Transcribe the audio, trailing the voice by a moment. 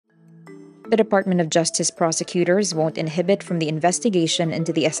The Department of Justice prosecutors won't inhibit from the investigation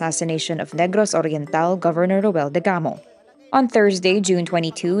into the assassination of Negros Oriental Governor Roel Degamo. On Thursday, June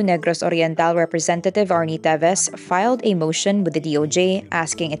 22, Negros Oriental Representative Arnie Teves filed a motion with the DOJ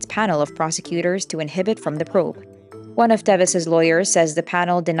asking its panel of prosecutors to inhibit from the probe. One of Teves' lawyers says the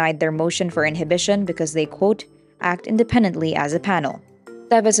panel denied their motion for inhibition because they, quote, act independently as a panel.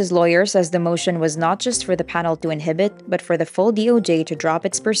 Teves' lawyer says the motion was not just for the panel to inhibit, but for the full DOJ to drop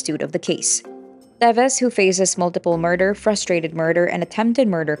its pursuit of the case. Teves, who faces multiple murder, frustrated murder, and attempted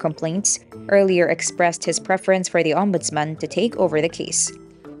murder complaints, earlier expressed his preference for the ombudsman to take over the case.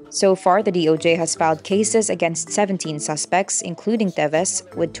 So far, the DOJ has filed cases against 17 suspects, including Teves,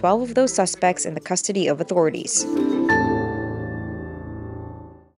 with 12 of those suspects in the custody of authorities.